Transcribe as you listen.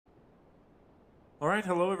All right,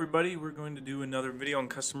 hello everybody. We're going to do another video on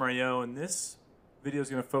Customer I/O, and this video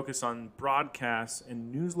is going to focus on broadcasts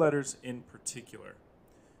and newsletters in particular.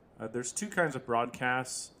 There's two kinds of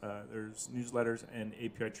broadcasts. There's newsletters and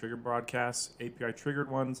API triggered broadcasts. API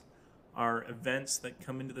triggered ones are events that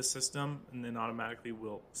come into the system and then automatically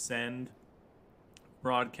will send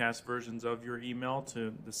broadcast versions of your email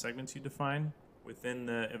to the segments you define within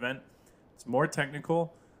the event. It's more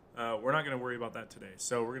technical. We're not going to worry about that today.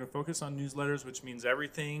 So we're going to focus on newsletters, which means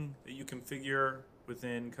everything that you configure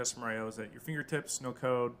within Customer I/O is at your fingertips, no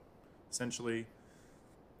code, essentially.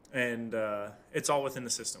 And it's all within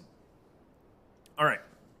the system. All right.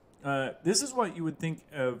 This is what you would think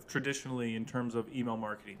of traditionally in terms of email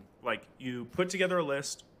marketing. Like you put together a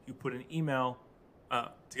list, you put an email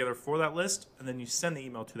together for that list, and then you send the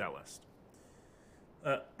email to that list.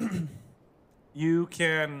 You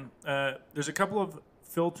can, there's a couple of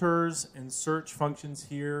filters and search functions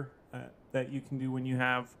here that you can do when you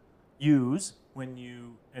when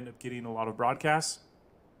you end up getting a lot of broadcasts.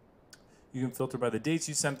 You can filter by the dates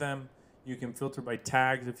you sent them. You can filter by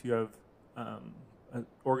tags if you have an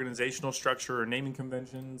organizational structure or naming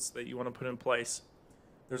conventions that you want to put in place.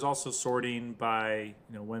 There's also sorting by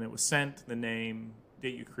when it was sent, the name,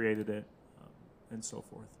 date you created it, and so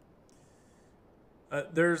forth.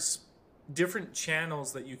 There's different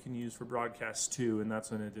channels that you can use for broadcasts too, and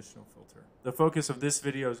that's an additional filter. The focus of this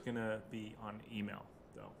video is going to be on email,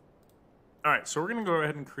 though. All right, so we're going to go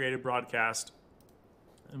ahead and create a broadcast.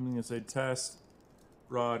 I'm going to say test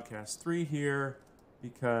broadcast 3 here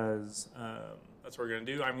because that's what we're going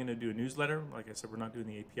to do. I'm going to do a newsletter. Like I said, we're not doing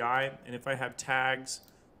the API. And if I have tags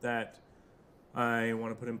that I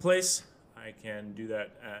want to put in place, I can do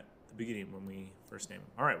that at the beginning when we first name them.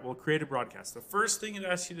 All right, we'll create a broadcast. The first thing it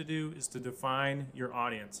asks you to do is to define your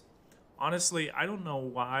audience. Honestly, I don't know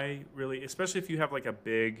why really, especially if you have like a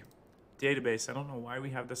big database, I don't know why we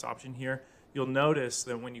have this option here. You'll notice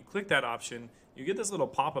that when you click that option, you get this little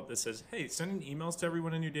pop-up that says, hey, sending emails to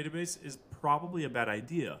everyone in your database is probably a bad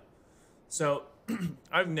idea. So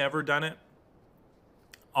I've never done it.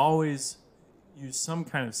 Always use some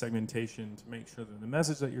kind of segmentation to make sure that the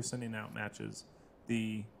message that you're sending out matches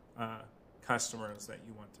the customers that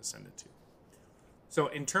you want to send it to. So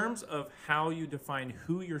in terms of how you define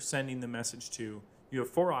who you're sending the message to, you have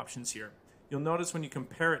 4 options here. You'll notice when you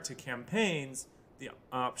compare it to campaigns, the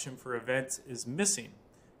option for events is missing.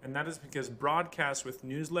 And that is because broadcasts with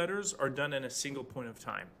newsletters are done in a single point of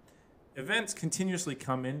time. Events continuously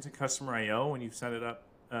come into Customer I/O when you set it up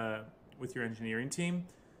with your engineering team,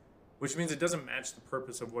 which means it doesn't match the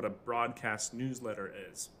purpose of what a broadcast newsletter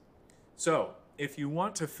is. So if you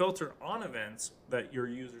want to filter on events that your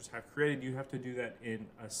users have created, you have to do that in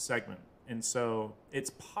a segment. And so it's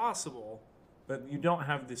possible, but you don't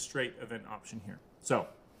have the straight event option here. So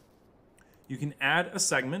you can add a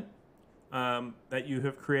segment that you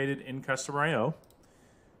have created in Customer I/O.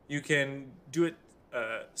 You can do it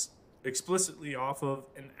explicitly off of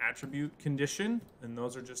an attribute condition, and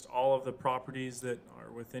those are just all of the properties that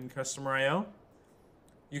are within Customer I/O.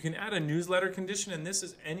 You can add a newsletter condition, and this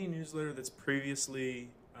is any newsletter that's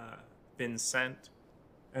previously been sent,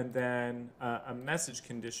 and then a message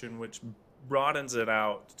condition, which broadens it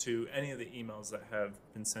out to any of the emails that have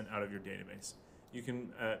been sent out of your database. You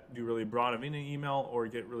can do really broad of any email or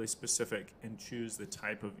get really specific and choose the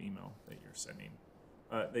type of email that you're sending,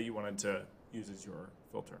 that you wanted to use as your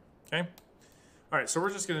filter, okay? All right, so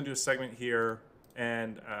we're just gonna do a segment here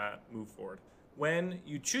and move forward. When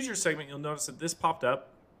you choose your segment, you'll notice that this popped up,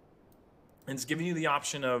 and it's giving you the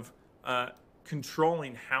option of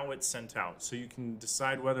controlling how it's sent out. So you can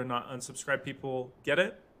decide whether or not unsubscribed people get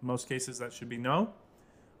it. In most cases, that should be no.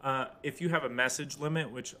 If you have a message limit,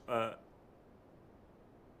 which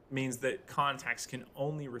means that contacts can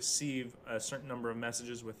only receive a certain number of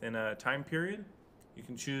messages within a time period, you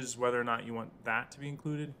can choose whether or not you want that to be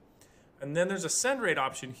included. And then there's a send rate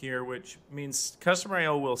option here, which means Customer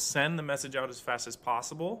I/O will send the message out as fast as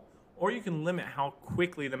possible, or you can limit how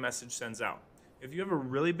quickly the message sends out. If you have a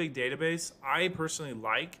really big database, I personally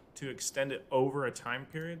like to extend it over a time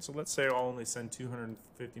period. So let's say I'll only send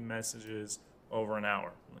 250 messages over an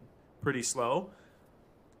hour. Pretty slow.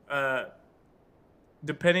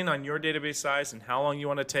 Depending on your database size and how long you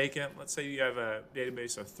want to take it, let's say you have a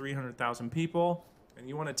database of 300,000 people and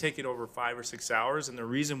you want to take it over 5 or 6 hours, and the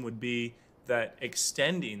reason would be that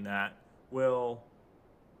extending that will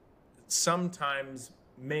sometimes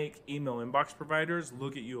make email inbox providers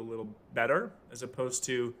look at you a little better as opposed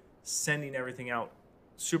to sending everything out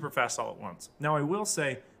super fast all at once. Now I will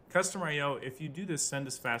say, Customer I/O, if you do this send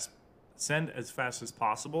as fast as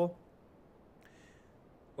possible,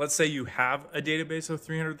 let's say you have a database of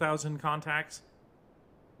 300,000 contacts,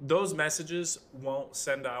 those messages won't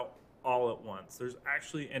send out all at once. There's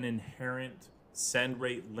actually an inherent send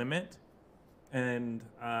rate limit, and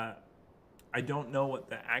I don't know what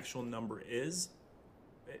the actual number is,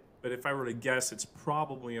 but if I were to guess, it's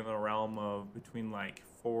probably in the realm of between like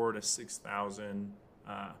 4,000 to 6,000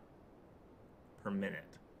 per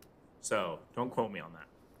minute. So don't quote me on that.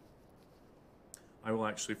 I will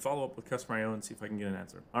actually follow up with Customer I/O and see if I can get an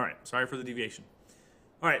answer. All right, sorry for the deviation.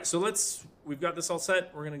 All right, so we've got this all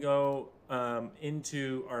set. We're gonna go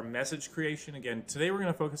into our message creation. Again, today we're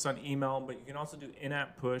gonna focus on email, but you can also do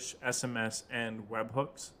in-app push, SMS, and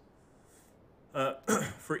webhooks.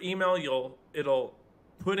 For email, it'll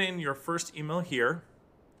put in your first email here,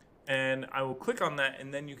 and I will click on that,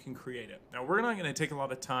 and then you can create it. Now, we're not gonna take a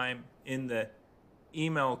lot of time in the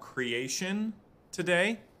email creation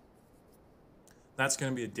today. That's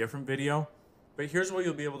gonna be a different video, but here's where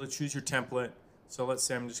you'll be able to choose your template. So let's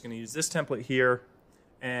say I'm just going to use this template here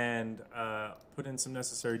and put in some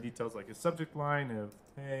necessary details like a subject line of,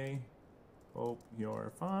 hey, hope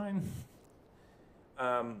you're fine.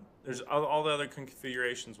 There's all the other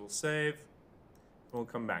configurations we'll save. We'll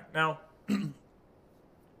come back. Now,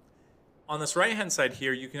 on this right-hand side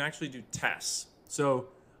here, you can actually do tests. So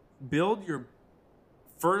build your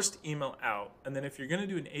first email out, and then if you're going to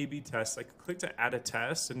do an A/B test, like click to add a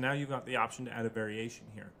test, and now you've got the option to add a variation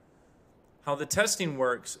here. How the testing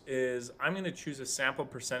works is I'm going to choose a sample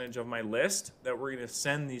percentage of my list that we're going to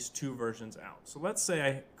send these two versions out. So let's say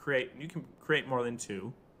I create, you can create more than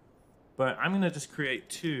two, but I'm going to just create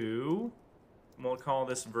two, and we'll call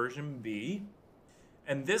this version B.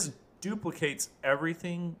 And this duplicates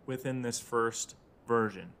everything within this first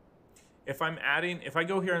version. If I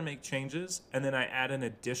go here and make changes, and then I add an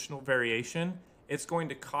additional variation, it's going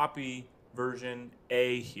to copy version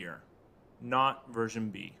A here, not version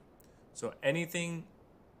B. So anything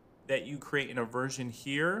that you create in a version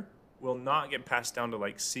here will not get passed down to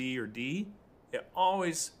like C or D. It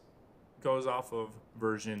always goes off of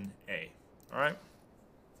version A. All right.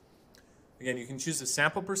 Again, you can choose a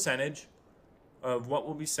sample percentage of what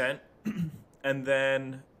will be sent, and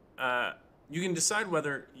then you can decide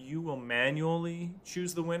whether you will manually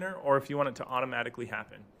choose the winner or if you want it to automatically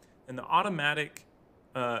happen. And the automatic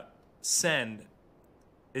send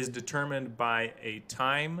is determined by a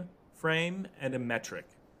time frame and a metric.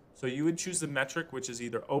 So you would choose the metric, which is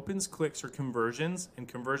either opens, clicks, or conversions, and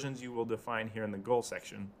conversions you will define here in the goal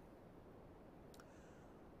section.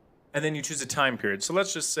 And then you choose a time period. So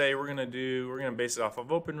let's just say we're gonna base it off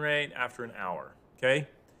of open rate after an hour. Okay.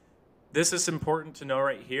 This is important to know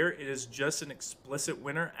right here. It is just an explicit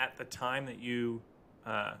winner at the time that you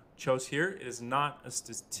chose here. It is not a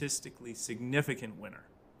statistically significant winner.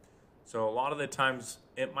 So a lot of the times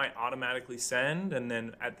it might automatically send, and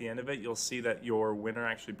then at the end of it, you'll see that your winner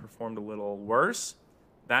actually performed a little worse.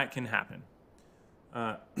 That can happen.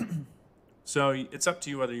 So it's up to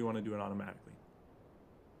you whether you want to do it automatically.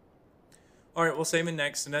 All right, we'll save it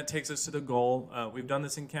next, and that takes us to the goal. We've done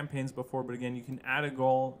this in campaigns before, but again, you can add a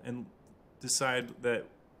goal and decide that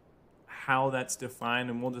how that's defined,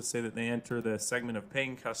 and we'll just say that they enter the segment of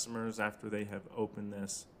paying customers after they have opened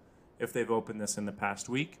this, if they've opened this in the past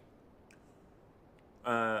week.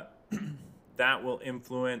 That will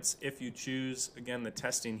influence if you choose, again, the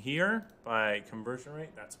testing here by conversion rate.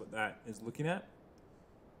 That's what that is looking at.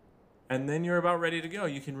 And then you're about ready to go.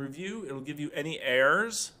 You can review. It'll give you any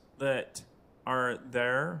errors that are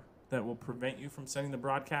there that will prevent you from sending the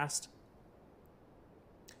broadcast.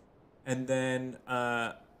 And then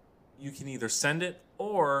you can either send it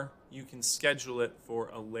or you can schedule it for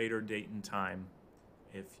a later date and time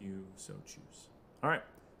if you so choose. All right.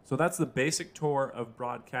 So that's the basic tour of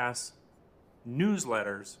broadcast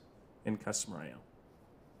newsletters in Customer I/O.